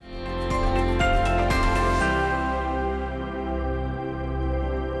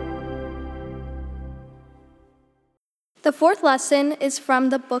The fourth lesson is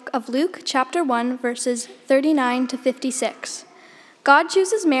from the book of Luke, chapter 1, verses 39 to 56. God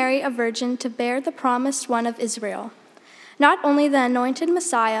chooses Mary, a virgin, to bear the promised one of Israel. Not only the anointed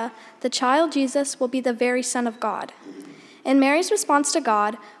Messiah, the child Jesus will be the very Son of God. In Mary's response to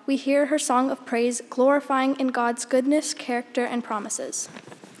God, we hear her song of praise glorifying in God's goodness, character, and promises.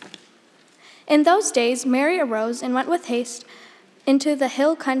 In those days, Mary arose and went with haste into the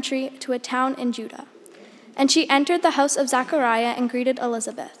hill country to a town in Judah. And she entered the house of Zechariah and greeted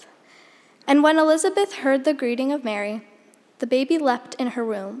Elizabeth. And when Elizabeth heard the greeting of Mary, the baby leapt in her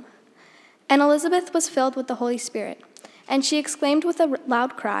womb. And Elizabeth was filled with the Holy Spirit. And she exclaimed with a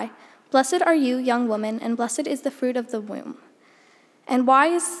loud cry, "Blessed are you, young woman, and blessed is the fruit of the womb. And why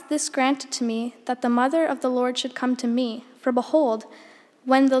is this granted to me, that the mother of the Lord should come to me? For behold,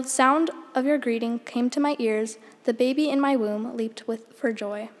 when the sound of your greeting came to my ears, the baby in my womb leaped for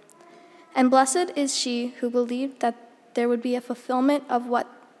joy. And blessed is she who believed that there would be a fulfillment of what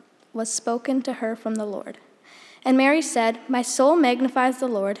was spoken to her from the Lord." And Mary said, "My soul magnifies the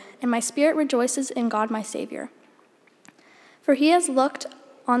Lord, and my spirit rejoices in God my Savior. For he has looked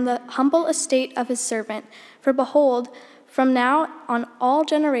on the humble estate of his servant. For behold, from now on all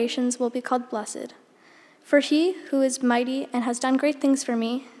generations will be called blessed. For he who is mighty and has done great things for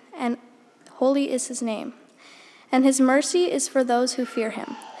me, and holy is his name. And his mercy is for those who fear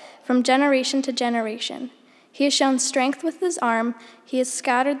him, from generation to generation. He has shown strength with his arm. He has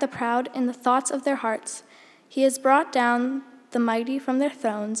scattered the proud in the thoughts of their hearts. He has brought down the mighty from their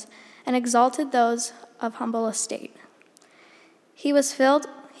thrones and exalted those of humble estate. He has filled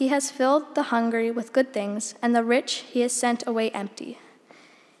the hungry with good things, and the rich he has sent away empty.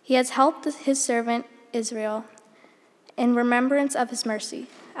 He has helped his servant Israel in remembrance of his mercy,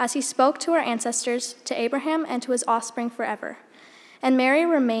 as he spoke to our ancestors, to Abraham and to his offspring forever." And Mary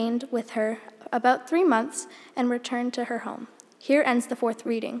remained with her about 3 months and returned to her home. Here ends the fourth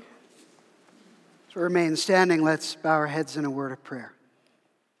reading. So remain standing. Let's bow our heads in a word of prayer.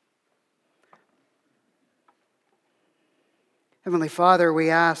 Heavenly Father,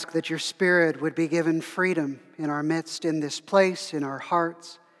 we ask that your Spirit would be given freedom in our midst, in this place, in our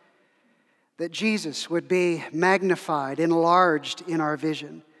hearts, that Jesus would be magnified, enlarged in our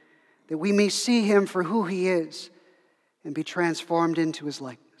vision, that we may see him for who he is and be transformed into his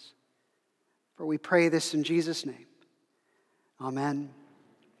likeness. For we pray this in Jesus' name. Amen.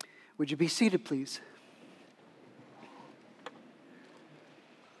 Would you be seated, please?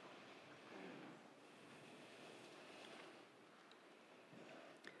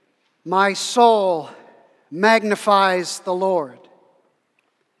 My soul magnifies the Lord.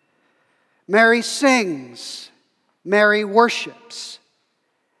 Mary sings, Mary worships,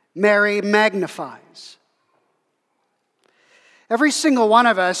 Mary magnifies. Every single one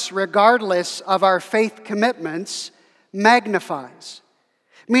of us, regardless of our faith commitments, magnifies,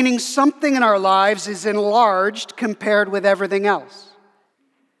 meaning something in our lives is enlarged compared with everything else.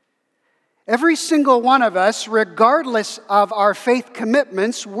 Every single one of us, regardless of our faith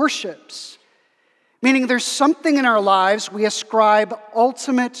commitments, worships, meaning there's something in our lives we ascribe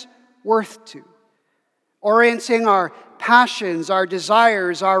ultimate worth to, orienting our passions, our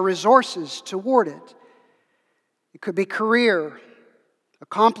desires, our resources toward it. It could be career,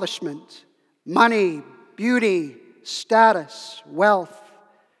 accomplishment, money, beauty, status, wealth.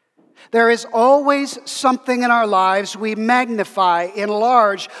 There is always something in our lives we magnify,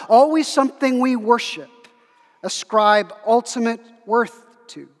 enlarge, always something we worship, ascribe ultimate worth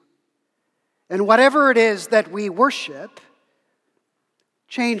to. And whatever it is that we worship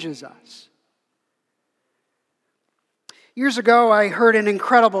changes us. Years ago, I heard an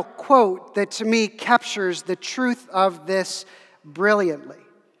incredible quote that to me captures the truth of this brilliantly.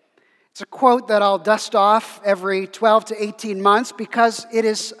 It's a quote that I'll dust off every 12 to 18 months because it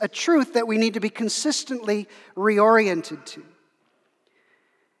is a truth that we need to be consistently reoriented to.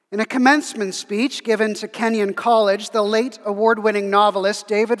 In a commencement speech given to Kenyon College, the late award-winning novelist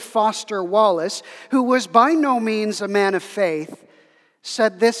David Foster Wallace, who was by no means a man of faith,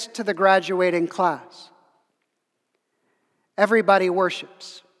 said this to the graduating class: "Everybody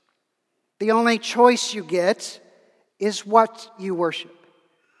worships. The only choice you get is what you worship.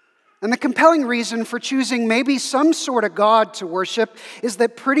 And the compelling reason for choosing maybe some sort of God to worship is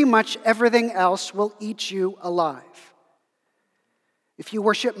that pretty much everything else will eat you alive. If you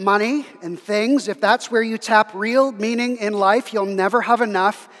worship money and things, if that's where you tap real meaning in life, you'll never have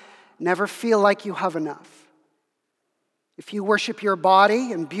enough, never feel like you have enough. If you worship your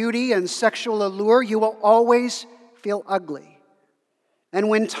body and beauty and sexual allure, you will always feel ugly. And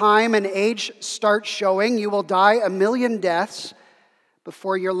when time and age start showing, you will die a million deaths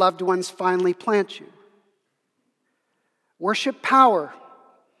before your loved ones finally plant you. Worship power,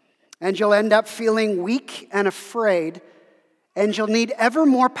 and you'll end up feeling weak and afraid, and you'll need ever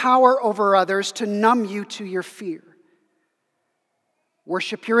more power over others to numb you to your fear.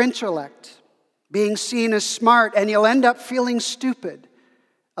 Worship your intellect, being seen as smart, and you'll end up feeling stupid,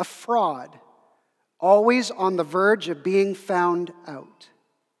 a fraud, always on the verge of being found out.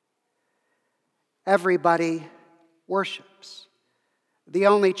 Everybody worships. The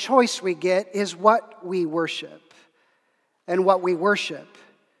only choice we get is what we worship, and what we worship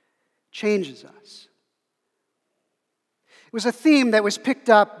changes us. It was a theme that was picked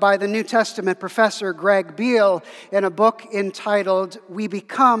up by the New Testament professor Greg Beale in a book entitled We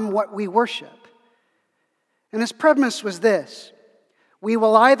Become What We Worship. And his premise was this: we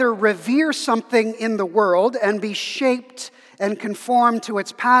will either revere something in the world and be shaped and conform to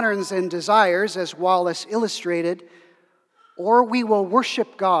its patterns and desires, as Wallace illustrated, or we will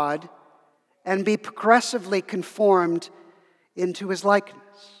worship God and be progressively conformed into his likeness.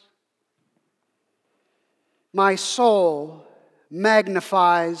 My soul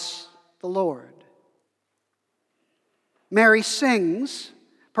magnifies the Lord. Mary sings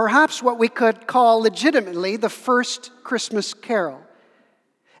perhaps what we could call legitimately the first Christmas carol.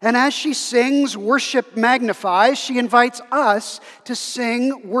 And as she sings, worship magnifies, she invites us to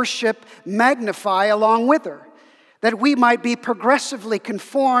sing, worship, magnify along with her, that we might be progressively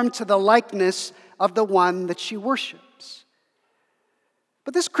conformed to the likeness of the one that she worships.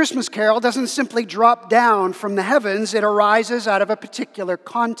 But this Christmas carol doesn't simply drop down from the heavens. It arises out of a particular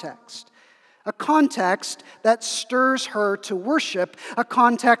context. A context that stirs her to worship. A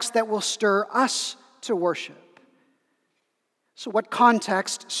context that will stir us to worship. So what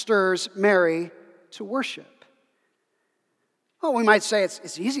context stirs Mary to worship? Well, we might say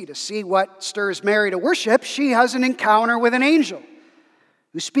it's easy to see what stirs Mary to worship. She has an encounter with an angel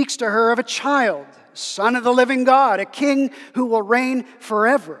who speaks to her of a child, Son of the living God, a king who will reign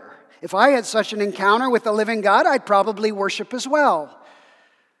forever. If I had such an encounter with the living God, I'd probably worship as well.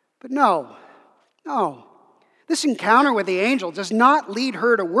 But no. This encounter with the angel does not lead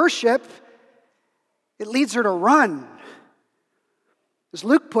her to worship. It leads her to run. As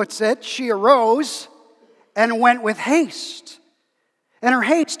Luke puts it, she arose and went with haste. And her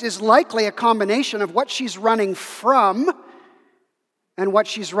haste is likely a combination of what she's running from and what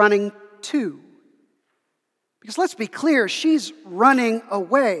she's running to. Because let's be clear, she's running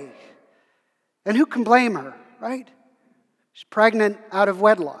away. And who can blame her, right? She's pregnant out of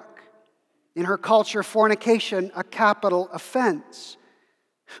wedlock. In her culture, fornication, a capital offense.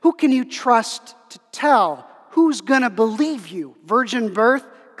 Who can you trust to tell? Who's going to believe you? Virgin birth?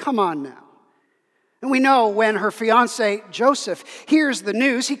 Come on now. And we know when her fiancé, Joseph, hears the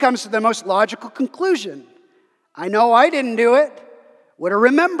news, he comes to the most logical conclusion. I know I didn't do it. Would have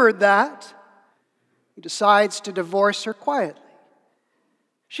remembered that. He decides to divorce her quietly.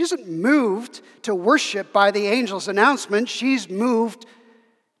 She isn't moved to worship by the angel's announcement. She's moved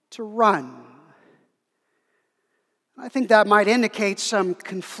to run. I think that might indicate some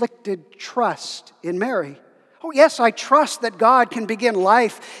conflicted trust in Mary. Oh, yes, I trust that God can begin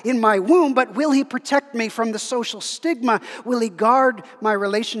life in my womb, but will he protect me from the social stigma? Will he guard my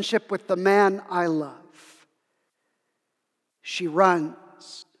relationship with the man I love? She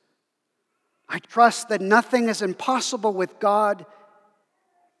runs. I trust that nothing is impossible with God,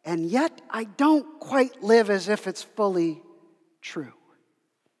 and yet I don't quite live as if it's fully true.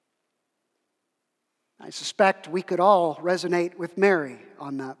 I suspect we could all resonate with Mary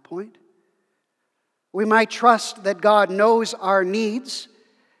on that point. We might trust that God knows our needs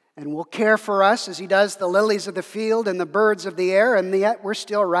and will care for us as he does the lilies of the field and the birds of the air, and yet we're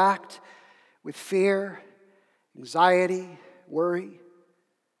still racked with fear, anxiety, worry.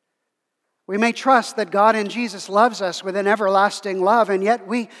 We may trust that God in Jesus loves us with an everlasting love, and yet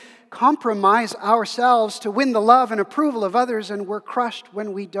we compromise ourselves to win the love and approval of others, and we're crushed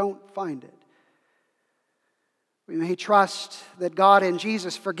when we don't find it. We may trust that God in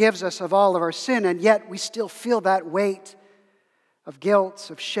Jesus forgives us of all of our sin, and yet we still feel that weight of guilt,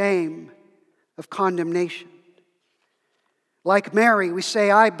 of shame, of condemnation. Like Mary, we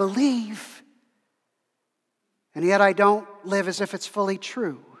say, I believe, and yet I don't live as if it's fully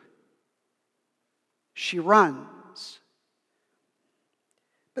true. She runs.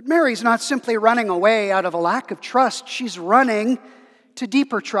 But Mary's not simply running away out of a lack of trust. She's running to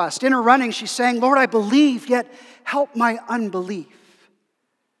deeper trust. In her running, she's saying, Lord, I believe, yet help my unbelief.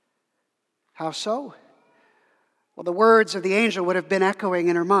 How so? Well, the words of the angel would have been echoing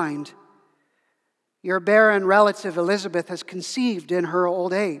in her mind. Your barren relative Elizabeth has conceived in her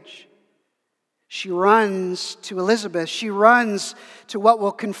old age. She runs to Elizabeth. She runs to what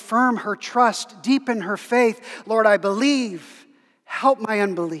will confirm her trust, deepen her faith. Lord, I believe. Help my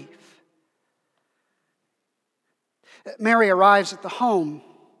unbelief. Mary arrives at the home.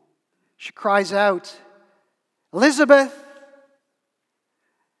 She cries out, Elizabeth!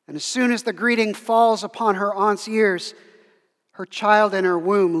 And as soon as the greeting falls upon her aunt's ears, her child in her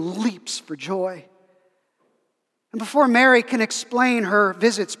womb leaps for joy. And before Mary can explain her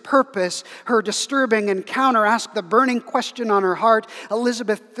visit's purpose, her disturbing encounter, ask the burning question on her heart,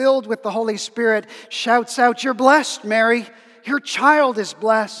 Elizabeth, filled with the Holy Spirit, shouts out, You're blessed, Mary. Your child is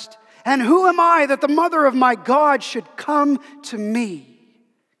blessed. And who am I that the mother of my God should come to me?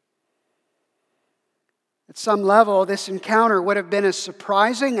 At some level, this encounter would have been as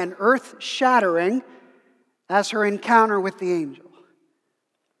surprising and earth-shattering as her encounter with the angel.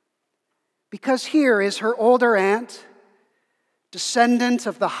 Because here is her older aunt, descendant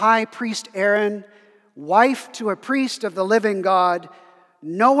of the high priest Aaron, wife to a priest of the living God,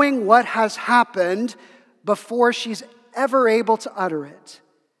 knowing what has happened before she's ever able to utter it.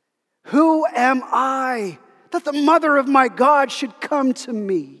 Who am I that the mother of my God should come to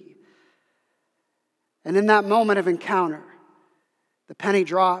me? And in that moment of encounter, the penny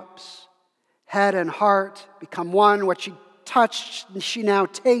drops. Head and heart become one. What she touched, she now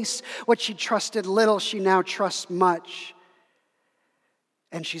tastes. What she trusted little, she now trusts much.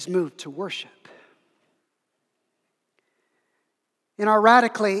 And she's moved to worship. In our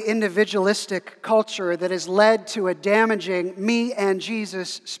radically individualistic culture that has led to a damaging me and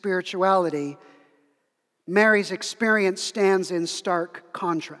Jesus spirituality, Mary's experience stands in stark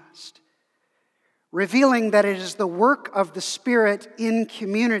contrast, revealing that it is the work of the Spirit in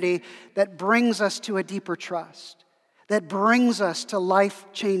community that brings us to a deeper trust, that brings us to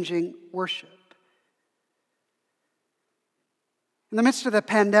life-changing worship. In the midst of the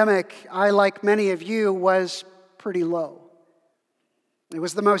pandemic, I, like many of you, was pretty low. It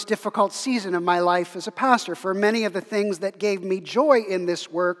was the most difficult season of my life as a pastor, for many of the things that gave me joy in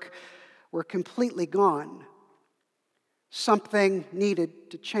this work were completely gone. Something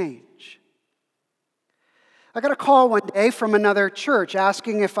needed to change. I got a call one day from another church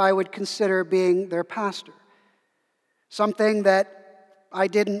asking if I would consider being their pastor. Something that I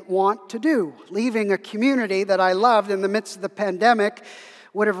didn't want to do. Leaving a community that I loved in the midst of the pandemic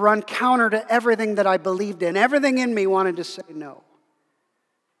would have run counter to everything that I believed in. Everything in me wanted to say no.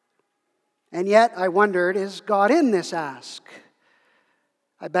 And yet I wondered, is God in this ask?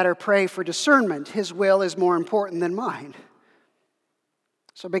 I better pray for discernment. His will is more important than mine.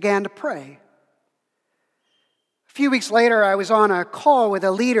 So I began to pray. A few weeks later, I was on a call with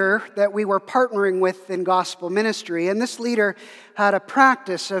a leader that we were partnering with in gospel ministry. And this leader had a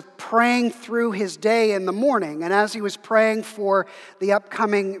practice of praying through his day in the morning. And as he was praying for the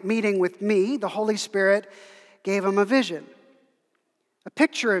upcoming meeting with me, the Holy Spirit gave him a vision. A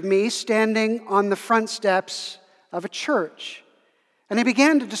picture of me standing on the front steps of a church. And he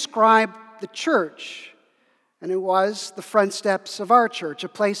began to describe the church. And it was the front steps of our church, a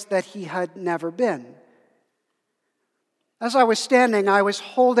place that he had never been. As I was standing, I was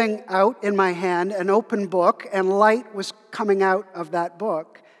holding out in my hand an open book, and light was coming out of that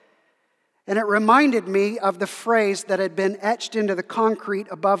book. And it reminded me of the phrase that had been etched into the concrete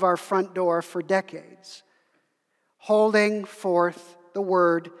above our front door for decades. Holding forth the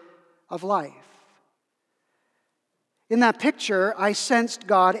word of life. In that picture, I sensed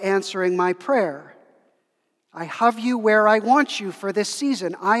God answering my prayer. I have you where I want you for this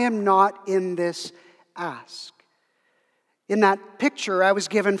season. I am not in this ask. In that picture, I was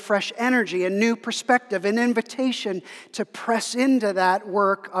given fresh energy, a new perspective, an invitation to press into that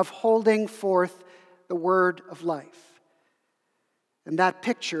work of holding forth the word of life. And that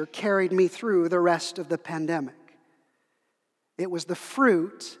picture carried me through the rest of the pandemic. It was the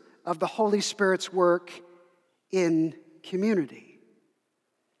fruit of the Holy Spirit's work in community.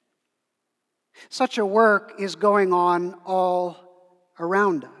 Such a work is going on all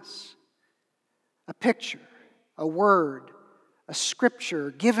around us. A picture, a word, a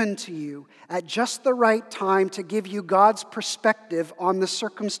scripture given to you at just the right time to give you God's perspective on the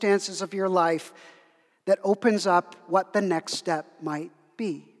circumstances of your life that opens up what the next step might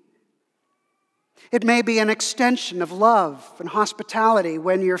be. It may be an extension of love and hospitality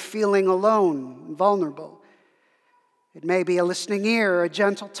when you're feeling alone and vulnerable. It may be a listening ear, a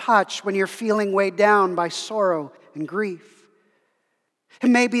gentle touch when you're feeling weighed down by sorrow and grief. It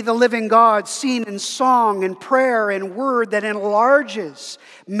may be the living God seen in song and prayer and word that enlarges,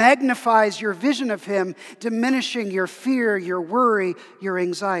 magnifies your vision of Him, diminishing your fear, your worry, your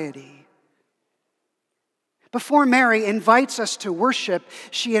anxiety. Before Mary invites us to worship,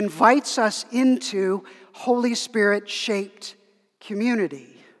 she invites us into Holy Spirit-shaped community.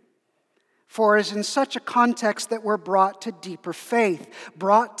 For it is in such a context that we're brought to deeper faith,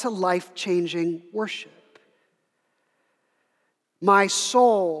 brought to life-changing worship. My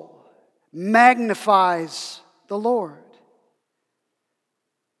soul magnifies the Lord.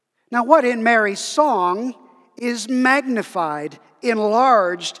 Now, what in Mary's song is magnified,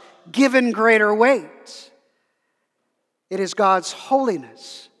 enlarged, given greater weight? It is God's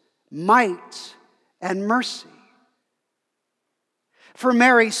holiness, might, and mercy. For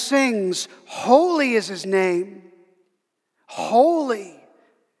Mary sings, "Holy is his name." Holy,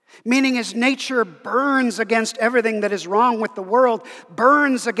 meaning his nature burns against everything that is wrong with the world,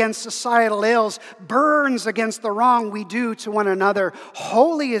 burns against societal ills, burns against the wrong we do to one another.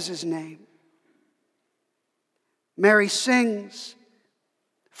 Holy is his name. Mary sings,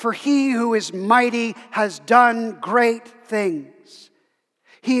 "For he who is mighty has done great things.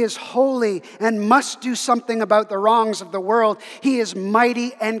 He is holy and must do something about the wrongs of the world. He is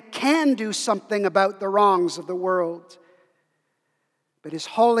mighty and can do something about the wrongs of the world. But his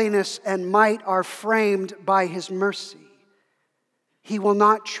holiness and might are framed by his mercy. He will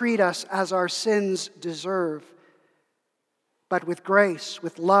not treat us as our sins deserve, but with grace,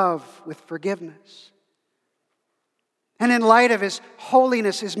 with love, with forgiveness." And in light of his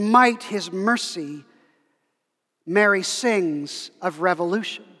holiness, his might, his mercy, Mary sings of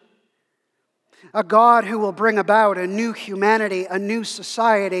revolution. A God who will bring about a new humanity, a new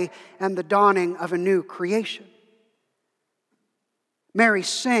society, and the dawning of a new creation. Mary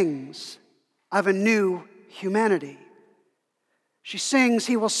sings of a new humanity. She sings,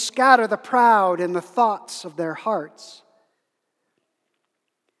 "He will scatter the proud in the thoughts of their hearts."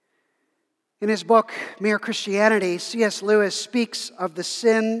 In his book, Mere Christianity, C.S. Lewis speaks of the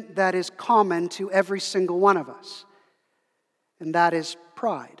sin that is common to every single one of us, and that is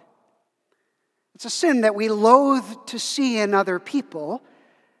pride. It's a sin that we loathe to see in other people,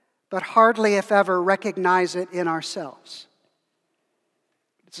 but hardly, if ever, recognize it in ourselves.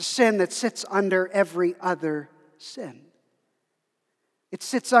 It's a sin that sits under every other sin. It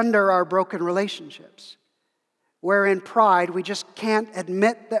sits under our broken relationships, where in pride we just can't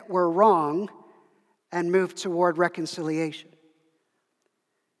admit that we're wrong and move toward reconciliation.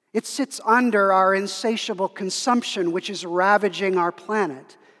 It sits under our insatiable consumption, which is ravaging our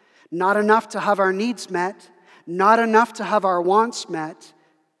planet. Not enough to have our needs met, not enough to have our wants met.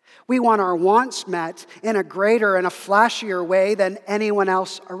 We want our wants met in a greater and a flashier way than anyone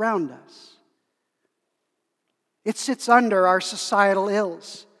else around us. It sits under our societal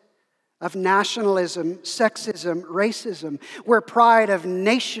ills of nationalism, sexism, racism, where pride of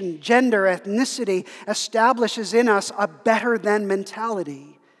nation, gender, ethnicity establishes in us a better-than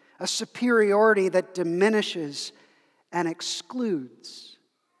mentality, a superiority that diminishes and excludes.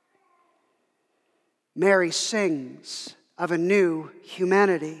 Mary sings of a new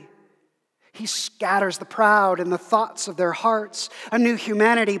humanity. He scatters the proud in the thoughts of their hearts, a new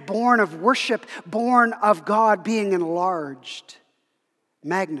humanity born of worship, born of God being enlarged,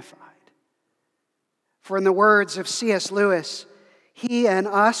 magnified. For in the words of C.S. Lewis, he and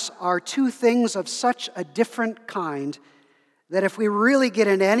us are two things of such a different kind that if we really get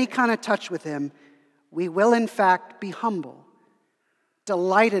into any kind of touch with him, we will in fact be humble,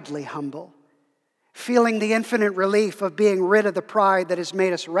 delightedly humble, feeling the infinite relief of being rid of the pride that has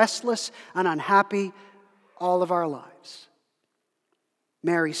made us restless and unhappy all of our lives.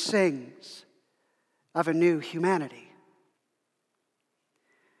 Mary sings of a new humanity.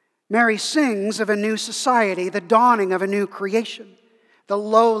 Mary sings of a new society, the dawning of a new creation. The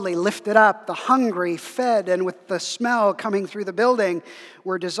lowly lifted up, the hungry fed, and with the smell coming through the building,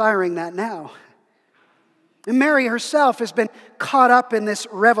 we're desiring that now. And Mary herself has been caught up in this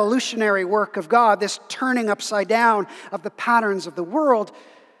revolutionary work of God, this turning upside down of the patterns of the world.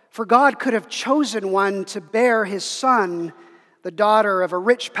 For God could have chosen one to bear his son, the daughter of a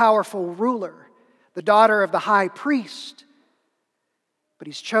rich, powerful ruler, the daughter of the high priest. But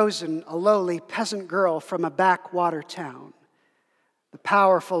he's chosen a lowly peasant girl from a backwater town. The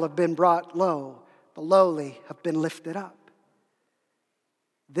powerful have been brought low, the lowly have been lifted up.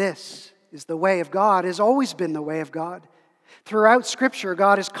 This is the way of God, has always been the way of God. Throughout Scripture,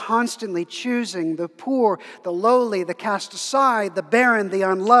 God is constantly choosing the poor, the lowly, the cast aside, the barren, the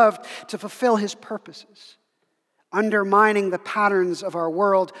unloved to fulfill his purposes, undermining the patterns of our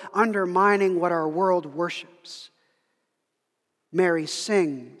world, undermining what our world worships. Mary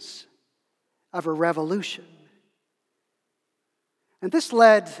sings of a revolution. And this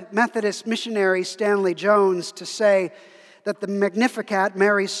led Methodist missionary Stanley Jones to say that the Magnificat,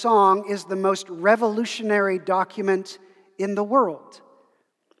 Mary's song, is the most revolutionary document in the world.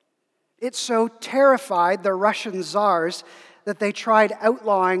 It so terrified the Russian czars that they tried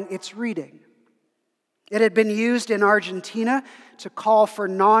outlawing its reading. It had been used in Argentina to call for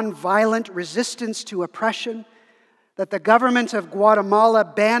nonviolent resistance to oppression, that the government of Guatemala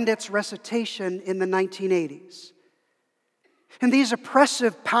banned its recitation in the 1980s. And these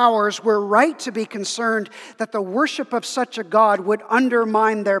oppressive powers were right to be concerned that the worship of such a God would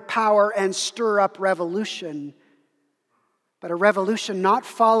undermine their power and stir up revolution. But a revolution not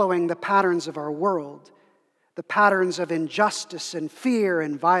following the patterns of our world, the patterns of injustice and fear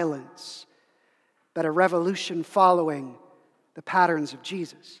and violence, but a revolution following the patterns of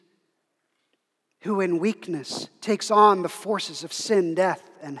Jesus, who in weakness takes on the forces of sin, death,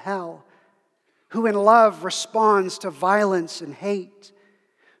 and hell, who in love responds to violence and hate,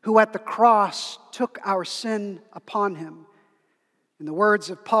 who at the cross took our sin upon him. In the words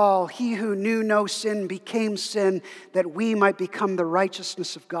of Paul, he who knew no sin became sin that we might become the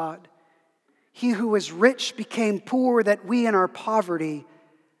righteousness of God. He who was rich became poor that we in our poverty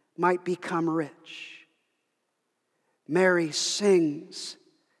might become rich. Mary sings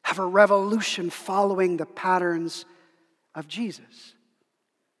of a revolution following the patterns of Jesus.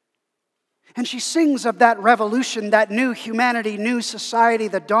 And she sings of that revolution, that new humanity, new society,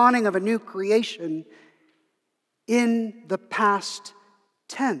 the dawning of a new creation in the past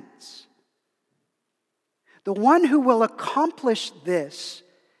tense. The one who will accomplish this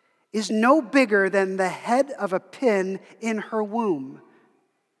is no bigger than the head of a pin in her womb,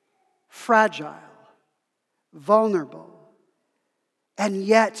 fragile, vulnerable. And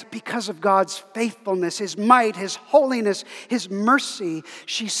yet, because of God's faithfulness, His might, His holiness, His mercy,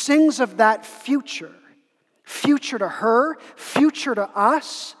 she sings of that future. Future to her, future to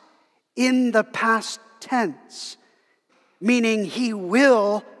us, in the past tense. Meaning He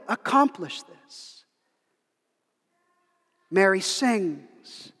will accomplish this. Mary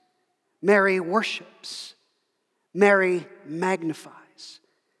sings. Mary worships. Mary magnifies.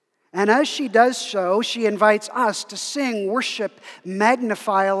 And as she does so, she invites us to sing, worship,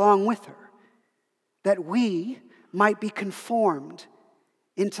 magnify along with her, that we might be conformed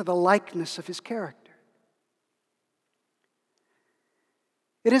into the likeness of His character.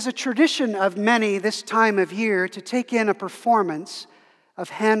 It is a tradition of many this time of year to take in a performance of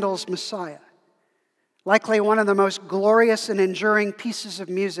Handel's Messiah, likely one of the most glorious and enduring pieces of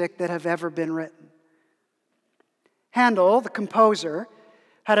music that have ever been written. Handel, the composer,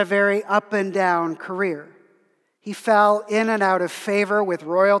 had a very up and down career. He fell in and out of favor with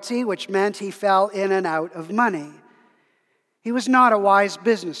royalty, which meant he fell in and out of money. He was not a wise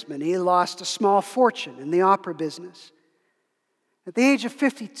businessman. He lost a small fortune in the opera business. At the age of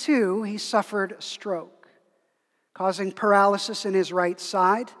 52, he suffered a stroke, causing paralysis in his right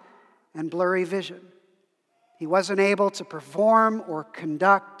side and blurry vision. He wasn't able to perform or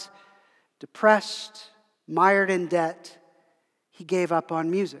conduct. Depressed, mired in debt, he gave up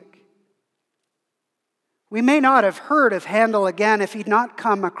on music. We may not have heard of Handel again if he'd not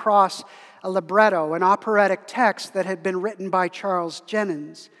come across a libretto, an operatic text that had been written by Charles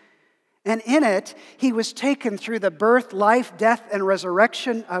Jennens. And in it, he was taken through the birth, life, death, and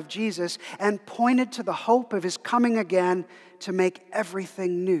resurrection of Jesus and pointed to the hope of His coming again to make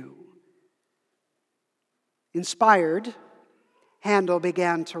everything new. Inspired, Handel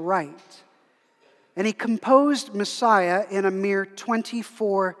began to write. And he composed Messiah in a mere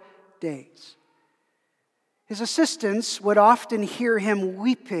 24 days. His assistants would often hear him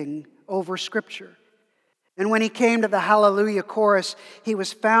weeping over Scripture. And when he came to the Hallelujah chorus, he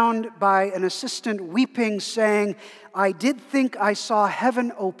was found by an assistant weeping, saying, "I did think I saw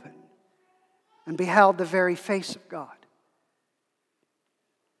heaven open and beheld the very face of God."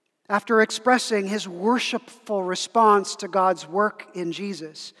 After expressing his worshipful response to God's work in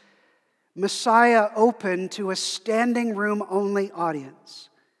Jesus, Messiah opened to a standing room only audience.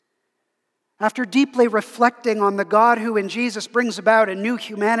 After deeply reflecting on the God who in Jesus brings about a new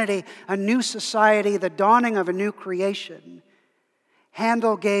humanity, a new society, the dawning of a new creation,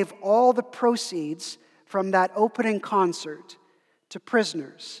 Handel gave all the proceeds from that opening concert to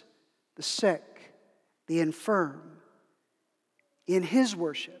prisoners, the sick, the infirm. In his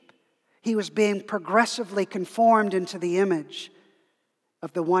worship, he was being progressively conformed into the image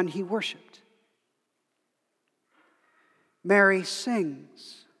of the one he worshiped. Mary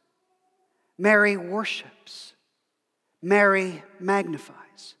sings. Mary worships. Mary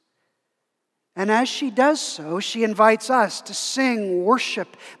magnifies. And as she does so, she invites us to sing,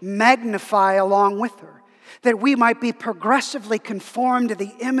 worship, magnify along with her, that we might be progressively conformed to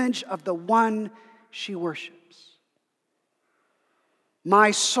the image of the one she worships.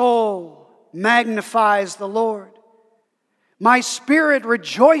 My soul magnifies the Lord. My spirit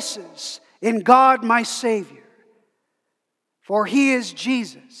rejoices in God my Savior. For He is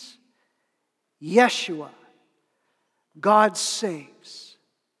Jesus, Yeshua, God saves.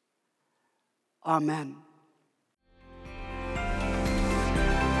 Amen.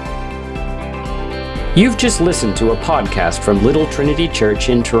 You've just listened to a podcast from Little Trinity Church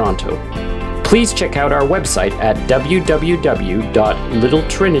in Toronto. Please check out our website at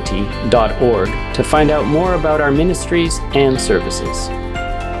www.littletrinity.org to find out more about our ministries and services.